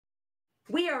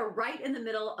We are right in the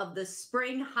middle of the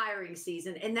spring hiring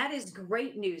season, and that is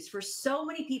great news for so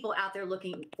many people out there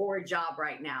looking for a job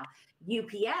right now.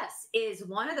 UPS is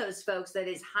one of those folks that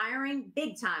is hiring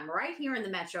big time right here in the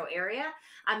metro area.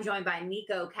 I'm joined by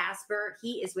Nico Casper.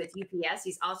 He is with UPS.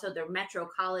 He's also the Metro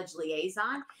College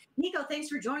liaison. Nico, thanks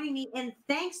for joining me, and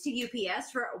thanks to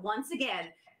UPS for once again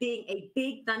being a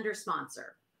Big Thunder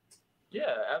sponsor.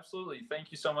 Yeah, absolutely.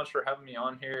 Thank you so much for having me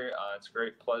on here. It's a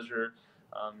great pleasure.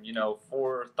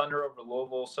 For Thunder Over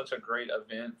Louisville, such a great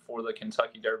event for the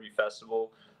Kentucky Derby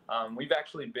Festival.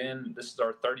 This is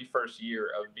our 31st year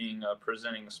of being a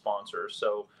presenting sponsor.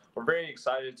 So we're very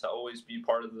excited to always be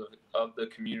part of the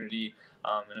community,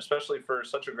 and especially for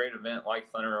such a great event like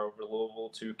Thunder Over Louisville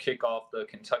to kick off the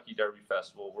Kentucky Derby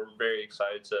Festival. We're very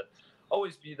excited to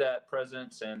always be that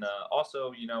presence. And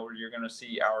also, you're going to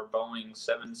see our Boeing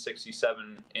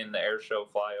 767 in the air show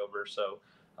flyover. So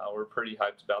we're pretty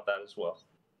hyped about that as well.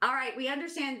 All right, we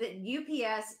understand that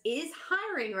UPS is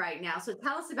hiring right now. So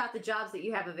tell us about the jobs that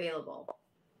you have available.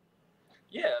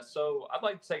 Yeah, so I'd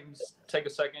like to take a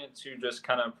second to just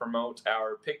kind of promote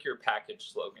our Pick Your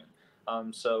Package slogan.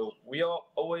 So we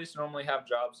always normally have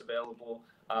jobs available.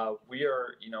 We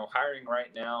are, hiring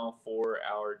right now for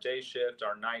our day shift,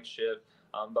 our night shift.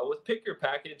 But with Pick Your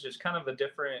Package, it's kind of a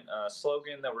different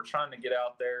slogan that we're trying to get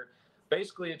out there.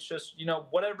 Basically, it's just,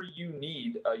 whatever you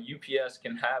need, UPS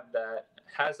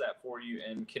has that for you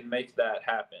and can make that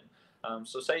happen.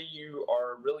 So say you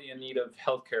are really in need of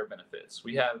healthcare benefits.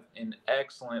 We have an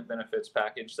excellent benefits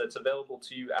package that's available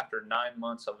to you after 9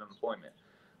 months of employment.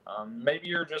 Maybe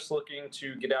you're just looking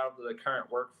to get out of the current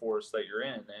workforce that you're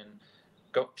in and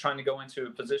trying to go into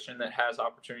a position that has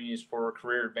opportunities for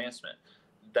career advancement.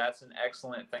 That's an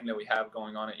excellent thing that we have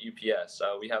going on at UPS.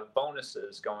 We have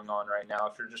bonuses going on right now.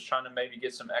 If you're just trying to maybe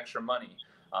get some extra money,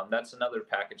 that's another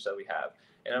package that we have.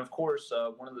 And of course,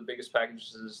 one of the biggest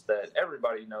packages that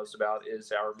everybody knows about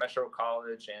is our Metro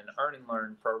College and Earn and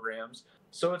Learn programs.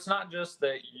 So it's not just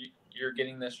that you're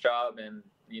getting this job and,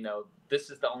 this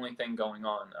is the only thing going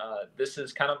on. This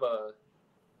is kind of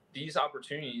these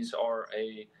opportunities are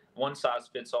a one size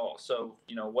fits all. So,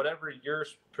 whatever your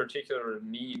particular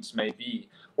needs may be,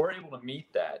 we're able to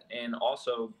meet that. And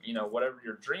also, whatever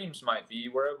your dreams might be,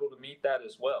 we're able to meet that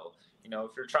as well.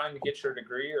 If you're trying to get your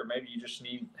degree, or maybe you just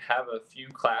have a few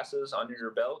classes under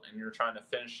your belt and you're trying to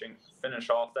finish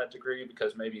off that degree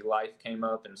because maybe life came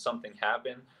up and something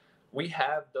happened, we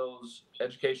have those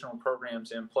educational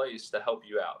programs in place to help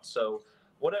you out. So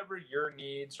whatever your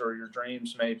needs or your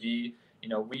dreams may be,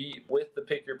 with the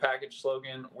Pick Your Package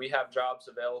slogan, we have jobs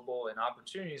available and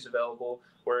opportunities available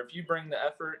where if you bring the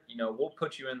effort, we'll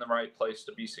put you in the right place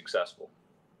to be successful.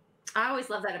 I always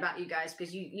love that about you guys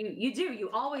because you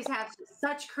always have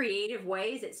such creative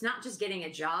ways. It's not just getting a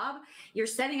job. You're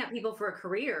setting up people for a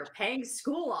career, paying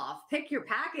school off, pick your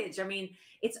package. I mean,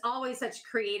 it's always such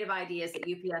creative ideas that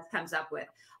UPS comes up with.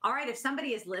 All right, if somebody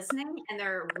is listening and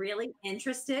they're really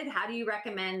interested, how do you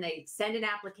recommend they send an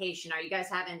application? Are you guys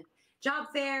having job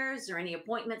fairs or any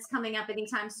appointments coming up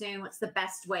anytime soon? What's the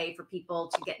best way for people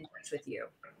to get in touch with you?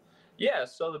 Yeah,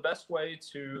 so the best way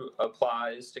to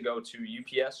apply is to go to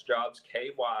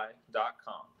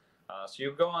upsjobsky.com. So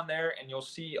you'll go on there and you'll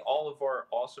see all of our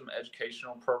awesome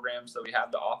educational programs that we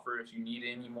have to offer if you need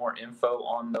any more info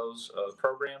on those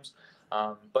programs.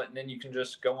 But then you can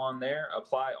just go on there,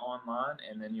 apply online,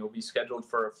 and then you'll be scheduled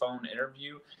for a phone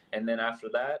interview. And then after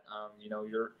that,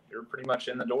 you're pretty much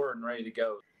in the door and ready to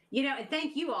go. And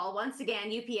thank you all once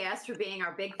again, UPS, for being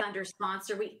our Big Thunder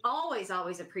sponsor. We always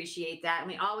appreciate that.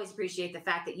 And we always appreciate the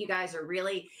fact that you guys are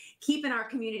really keeping our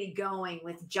community going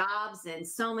with jobs and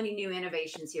so many new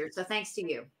innovations here. So thanks to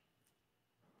you.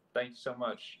 Thank you so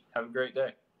much. Have a great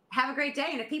day. Have a great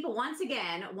day. And if people, once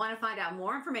again, want to find out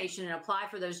more information and apply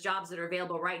for those jobs that are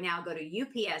available right now, go to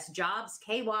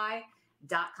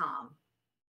upsjobsky.com.